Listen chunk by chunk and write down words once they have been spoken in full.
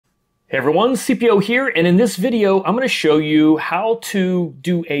Hey everyone, CPO here, and in this video I'm going to show you how to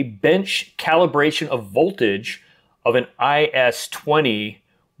do a bench calibration of voltage of an IS20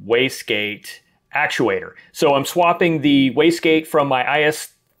 wastegate actuator. So I'm swapping the wastegate from my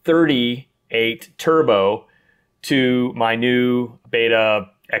IS38 turbo to my new Beta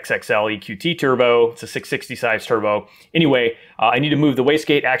XXL EQT turbo. It's a 660 size turbo. Anyway, I need to move the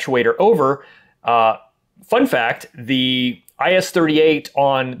wastegate actuator over. Fun fact, the IS38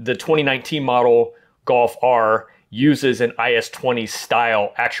 on the 2019 model Golf-R uses an IS20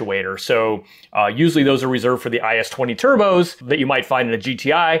 style actuator. So usually those are reserved for the IS20 turbos that you might find in a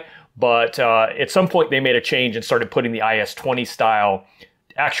GTI, but at some point they made a change and started putting the IS20 style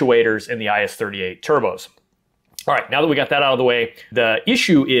actuators in the IS38 turbos. All right, now that we got that out of the way, the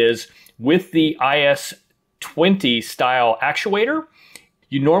issue is with the IS20 style actuator,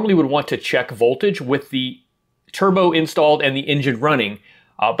 you normally would want to check voltage with the turbo installed and the engine running.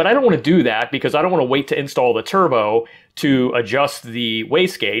 But I don't want to do that because I don't want to wait to install the turbo to adjust the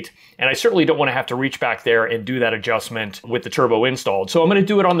wastegate. And I certainly don't want to have to reach back there and do that adjustment with the turbo installed. So I'm going to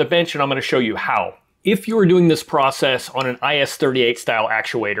do it on the bench and I'm going to show you how. If you were doing this process on an IS38 style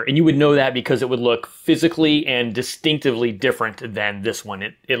actuator, and you would know that because it would look physically and distinctively different than this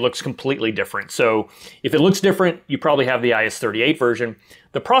one. It looks completely different. So if it looks different, you probably have the IS38 version.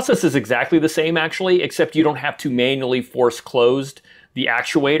 The process is exactly the same actually, except you don't have to manually force closed the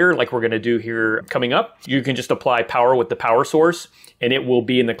actuator like we're going to do here coming up. You can just apply power with the power source and it will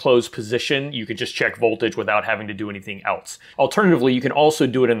be in the closed position. You could just check voltage without having to do anything else. Alternatively, you can also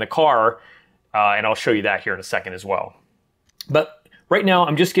do it in the car. And I'll show you that here in a second as well. But right now,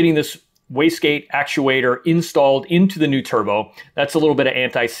 I'm just getting this wastegate actuator installed into the new turbo. That's a little bit of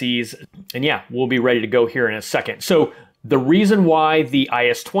anti-seize. And yeah, we'll be ready to go here in a second. So the reason why the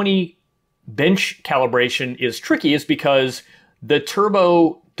IS20 bench calibration is tricky is because the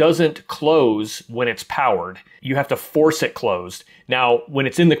turbo doesn't close when it's powered. You have to force it closed. Now, when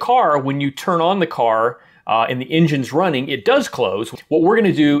it's in the car, when you turn on the car and the engine's running, it does close. What we're going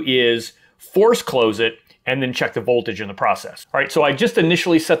to do is force close it, and then check the voltage in the process. All right, so I just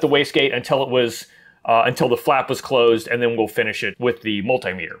initially set the wastegate until until the flap was closed, and then we'll finish it with the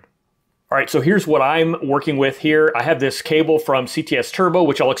multimeter. All right, so here's what I'm working with here. I have this cable from CTS Turbo,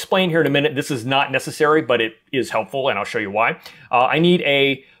 which I'll explain here in a minute. This is not necessary, but it is helpful, and I'll show you why. I need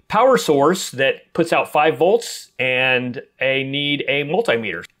a power source that puts out 5 volts, and I need a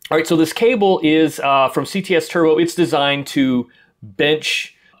multimeter. All right, so this cable is from CTS Turbo. It's designed to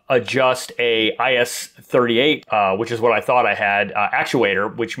bench adjust a IS38, which is what I thought I had,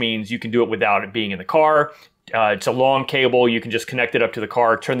 actuator, which means you can do it without it being in the car. It's a long cable. You can just connect it up to the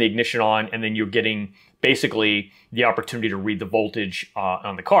car, turn the ignition on, and then you're getting basically the opportunity to read the voltage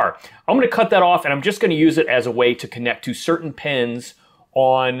on the car. I'm going to cut that off, and I'm just going to use it as a way to connect to certain pins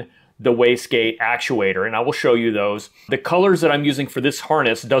on the wastegate actuator, and I will show you those. The colors that I'm using for this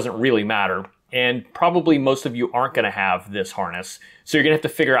harness doesn't really matter. And probably most of you aren't going to have this harness. So you're going to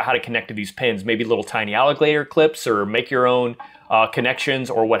have to figure out how to connect to these pins, maybe little tiny alligator clips or make your own connections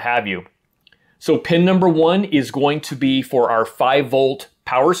or what have you. So pin number 1 is going to be for our 5 volt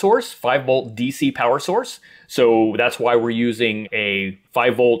power source, 5 volt DC power source. So that's why we're using a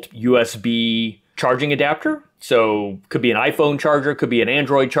 5 volt USB charging adapter. So could be an iPhone charger, could be an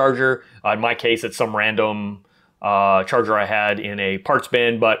Android charger. In my case, it's some random charger I had in a parts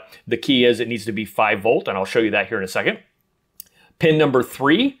bin, but the key is it needs to be 5 volt, and I'll show you that here in a second. Pin number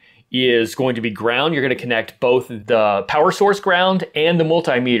 3 is going to be ground. You're going to connect both the power source ground and the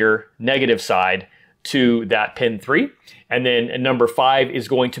multimeter negative side to that pin 3. And then number 5 is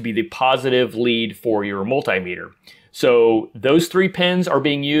going to be the positive lead for your multimeter. So those 3 pins are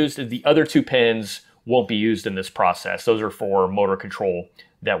being used. The other 2 pins won't be used in this process. Those are for motor control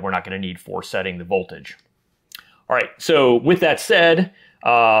that we're not going to need for setting the voltage. All right, so with that said,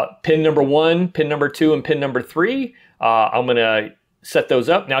 pin number 1, pin number 2, and pin number 3, I'm going to set those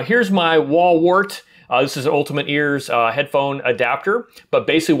up. Now here's my wall wart. This is an Ultimate Ears headphone adapter, but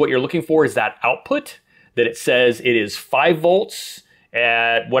basically what you're looking for is that output, that it says it is 5 volts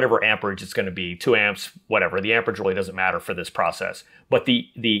at whatever amperage it's going to be, 2 amps, whatever. The amperage really doesn't matter for this process. But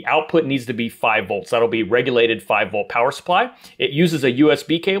the output needs to be 5 volts. That'll be regulated 5 volt power supply. It uses a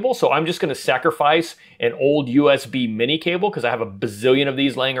USB cable, so I'm just going to sacrifice an old USB mini cable because I have a bazillion of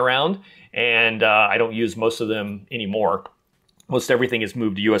these laying around, and I don't use most of them anymore. Most everything is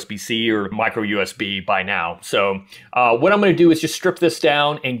moved to USB-C or micro USB by now. So what I'm going to do is just strip this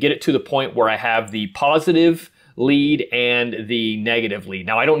down and get it to the point where I have the positive lead and the negative lead.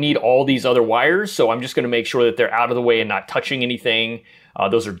 Now I don't need all these other wires, so I'm just going to make sure that they're out of the way and not touching anything.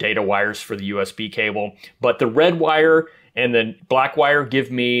 Those are data wires for the USB cable. But the red wire and the black wire give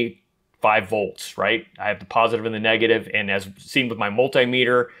me 5 volts, right? I have the positive and the negative, and as seen with my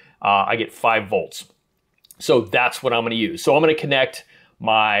multimeter, I get 5 volts. So that's what I'm going to use. So I'm going to connect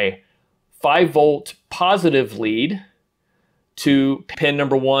my 5-volt positive lead to pin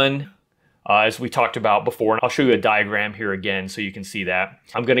number 1, as we talked about before. And I'll show you a diagram here again so you can see that.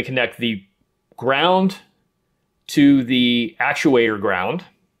 I'm going to connect the ground to the actuator ground.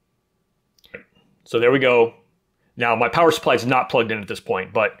 So there we go. Now my power supply is not plugged in at this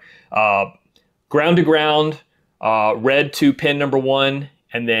point, but ground to ground, red to pin number 1,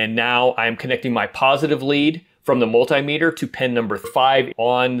 and then now I'm connecting my positive lead from the multimeter to pin number 5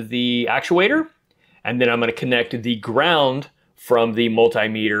 on the actuator, and then I'm going to connect the ground from the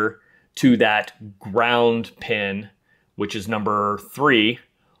multimeter to that ground pin, which is number 3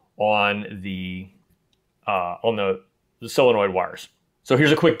 on the solenoid wires. So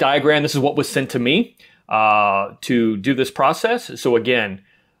here's a quick diagram. This is what was sent to me to do this process. So again,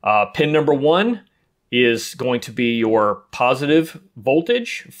 pin number 1 is going to be your positive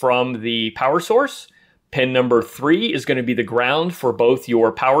voltage from the power source. Pin number 3 is going to be the ground for both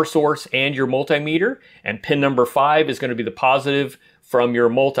your power source and your multimeter. And pin number 5 is going to be the positive from your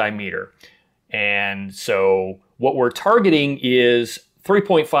multimeter. And so what we're targeting is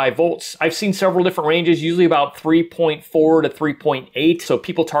 3.5 volts. I've seen several different ranges, usually about 3.4 to 3.8. So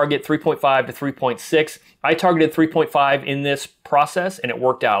people target 3.5 to 3.6. I targeted 3.5 in this process and it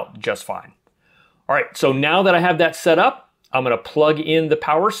worked out just fine. All right, so now that I have that set up, I'm going to plug in the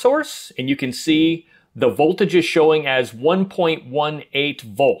power source and you can see the voltage is showing as 1.18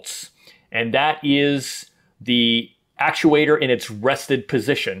 volts. And that is the actuator in its rested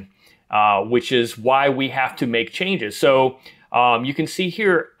position, which is why we have to make changes. So you can see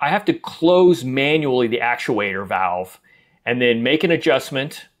here, I have to close manually the actuator valve and then make an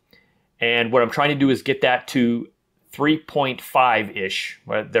adjustment. And what I'm trying to do is get that to 3.5-ish.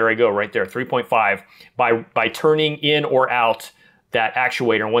 There I go, right there, 3.5 by turning in or out that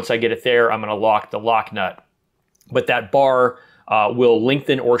actuator. And once I get it there, I'm going to lock the lock nut. But that bar will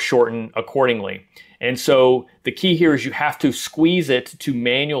lengthen or shorten accordingly. And so the key here is you have to squeeze it to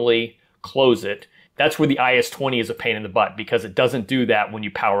manually close it. That's where the IS20 is a pain in the butt because it doesn't do that when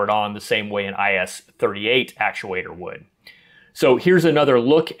you power it on the same way an IS38 actuator would. So here's another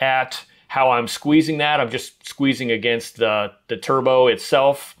look at how I'm squeezing that. I'm just squeezing against the turbo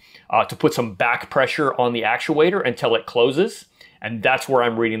itself to put some back pressure on the actuator until it closes. And that's where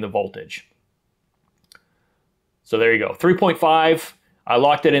I'm reading the voltage. So there you go, 3.5. I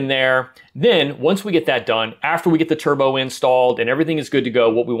locked it in there. Then once we get that done, after we get the turbo installed and everything is good to go,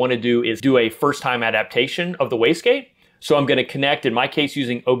 what we want to do is do a first time adaptation of the wastegate. So I'm going to connect, in my case,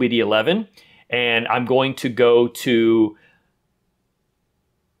 using OBD11, and I'm going to go to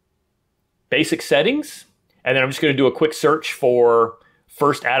basic settings. And then I'm just going to do a quick search for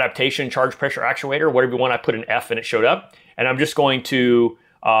first adaptation charge pressure actuator, whatever you want. I put an F and it showed up. And I'm just going to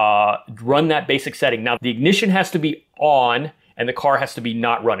run that basic setting. Now the ignition has to be on and the car has to be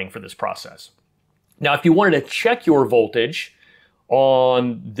not running for this process. Now, if you wanted to check your voltage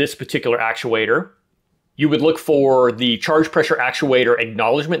on this particular actuator, you would look for the charge pressure actuator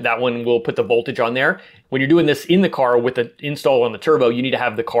acknowledgement. That one will put the voltage on there. When you're doing this in the car with the install on the turbo, you need to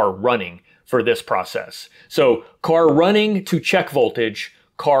have the car running for this process. So car running to check voltage,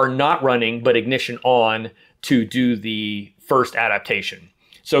 car not running, but ignition on to do the first adaptation.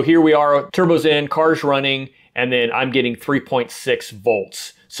 So here we are, turbo's in, car's running, and then I'm getting 3.6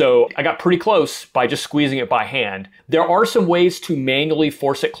 volts. So I got pretty close by just squeezing it by hand. There are some ways to manually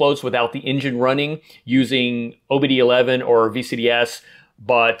force it closed without the engine running using OBD11 or VCDS,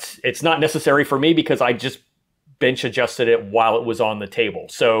 but it's not necessary for me because I just bench adjusted it while it was on the table.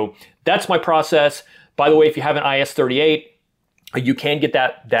 So that's my process. By the way, if you have an IS38, you can get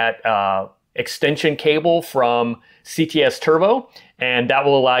that extension cable from CTS Turbo, and that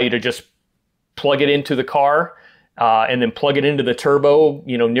will allow you to just plug it into the car and then plug it into the turbo,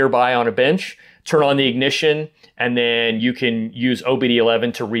 nearby on a bench, turn on the ignition, and then you can use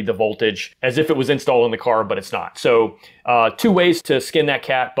OBD11 to read the voltage as if it was installed in the car, but it's not. So 2 ways to skin that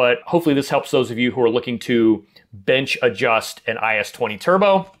cat, but hopefully this helps those of you who are looking to bench adjust an IS20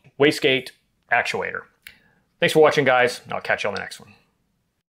 Turbo Wastegate Actuator. Thanks for watching, guys. I'll catch you on the next one.